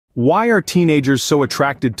Why are teenagers so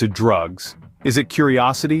attracted to drugs? Is it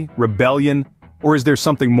curiosity, rebellion, or is there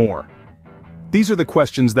something more? These are the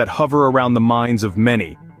questions that hover around the minds of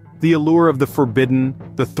many. The allure of the forbidden,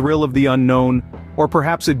 the thrill of the unknown, or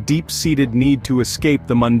perhaps a deep-seated need to escape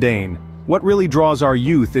the mundane. What really draws our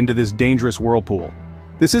youth into this dangerous whirlpool?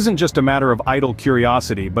 This isn't just a matter of idle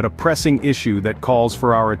curiosity, but a pressing issue that calls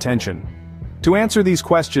for our attention. To answer these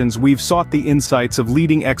questions, we've sought the insights of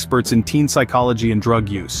leading experts in teen psychology and drug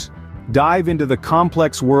use. Dive into the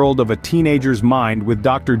complex world of a teenager's mind with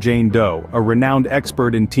Dr. Jane Doe, a renowned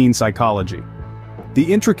expert in teen psychology.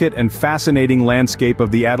 The intricate and fascinating landscape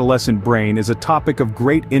of the adolescent brain is a topic of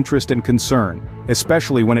great interest and concern,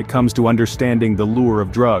 especially when it comes to understanding the lure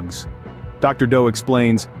of drugs. Dr. Doe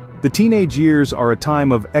explains, the teenage years are a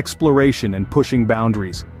time of exploration and pushing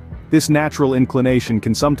boundaries. This natural inclination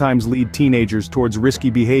can sometimes lead teenagers towards risky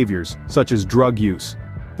behaviors, such as drug use.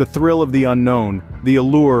 The thrill of the unknown, the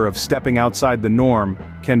allure of stepping outside the norm,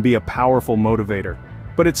 can be a powerful motivator.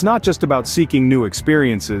 But it's not just about seeking new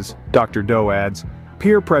experiences, Dr. Doe adds.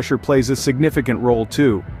 Peer pressure plays a significant role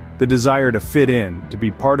too. The desire to fit in, to be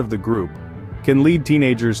part of the group, can lead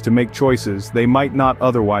teenagers to make choices they might not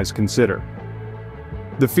otherwise consider.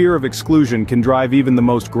 The fear of exclusion can drive even the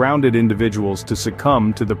most grounded individuals to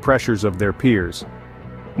succumb to the pressures of their peers.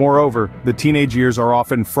 Moreover, the teenage years are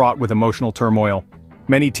often fraught with emotional turmoil.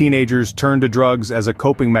 Many teenagers turn to drugs as a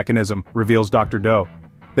coping mechanism, reveals Dr. Doe.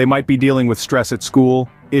 They might be dealing with stress at school,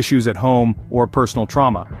 issues at home, or personal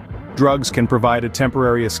trauma. Drugs can provide a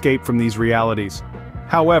temporary escape from these realities.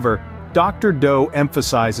 However, Dr. Doe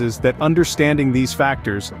emphasizes that understanding these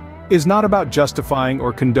factors is not about justifying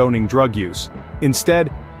or condoning drug use.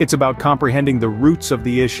 Instead, it's about comprehending the roots of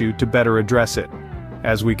the issue to better address it.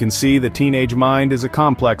 As we can see, the teenage mind is a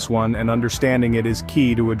complex one, and understanding it is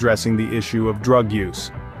key to addressing the issue of drug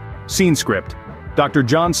use. Scene script. Dr.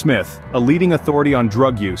 John Smith, a leading authority on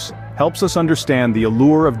drug use, helps us understand the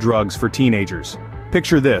allure of drugs for teenagers.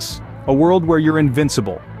 Picture this, a world where you're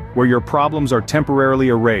invincible, where your problems are temporarily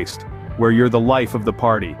erased, where you're the life of the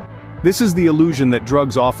party. This is the illusion that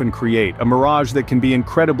drugs often create, a mirage that can be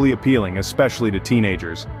incredibly appealing, especially to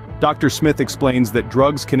teenagers. Dr. Smith explains that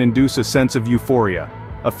drugs can induce a sense of euphoria,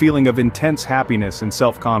 a feeling of intense happiness and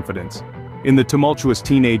self-confidence. In the tumultuous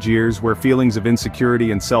teenage years where feelings of insecurity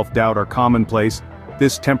and self-doubt are commonplace,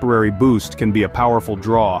 this temporary boost can be a powerful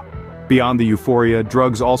draw. Beyond the euphoria,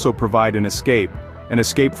 drugs also provide an escape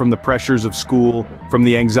from the pressures of school, from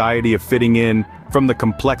the anxiety of fitting in, from the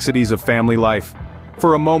complexities of family life.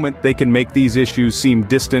 For a moment, they can make these issues seem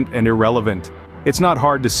distant and irrelevant. It's not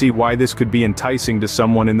hard to see why this could be enticing to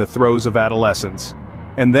someone in the throes of adolescence.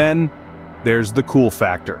 And then, there's the cool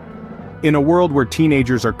factor. In a world where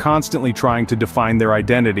teenagers are constantly trying to define their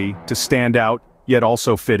identity, to stand out, yet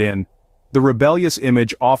also fit in, the rebellious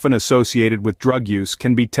image often associated with drug use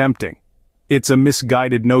can be tempting. It's a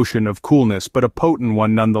misguided notion of coolness, but a potent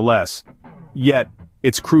one nonetheless. Yet,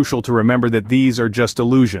 it's crucial to remember that these are just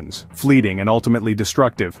illusions, fleeting and ultimately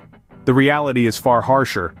destructive. The reality is far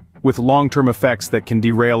harsher, with long-term effects that can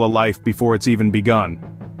derail a life before it's even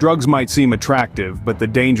begun. Drugs might seem attractive, but the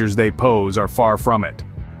dangers they pose are far from it.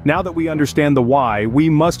 Now that we understand the why, we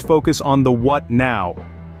must focus on the what now.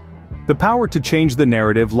 The power to change the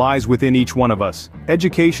narrative lies within each one of us.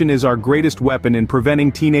 Education is our greatest weapon in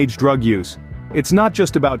preventing teenage drug use. It's not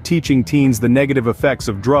just about teaching teens the negative effects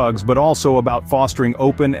of drugs, but also about fostering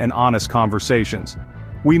open and honest conversations.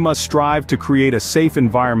 We must strive to create a safe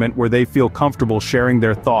environment where they feel comfortable sharing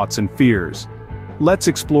their thoughts and fears. Let's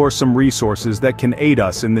explore some resources that can aid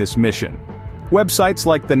us in this mission. Websites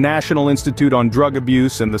like the National Institute on Drug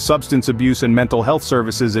Abuse and the Substance Abuse and Mental Health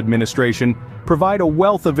Services Administration provide a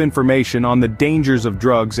wealth of information on the dangers of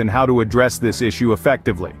drugs and how to address this issue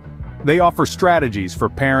effectively. They offer strategies for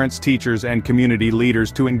parents, teachers, and community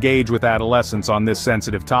leaders to engage with adolescents on this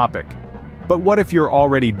sensitive topic. But what if you're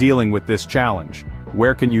already dealing with this challenge?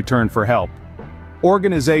 Where can you turn for help?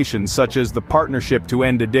 Organizations such as the Partnership to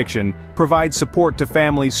End Addiction provide support to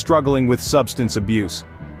families struggling with substance abuse.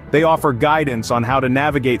 They offer guidance on how to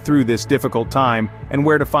navigate through this difficult time and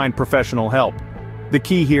where to find professional help. The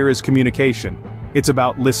key here is communication. It's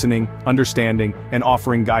about listening, understanding, and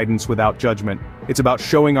offering guidance without judgment. It's about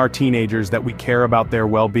showing our teenagers that we care about their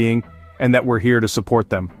well-being and that we're here to support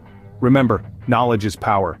them. Remember, knowledge is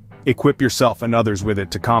power. Equip yourself and others with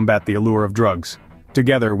it to combat the allure of drugs.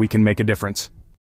 Together we can make a difference.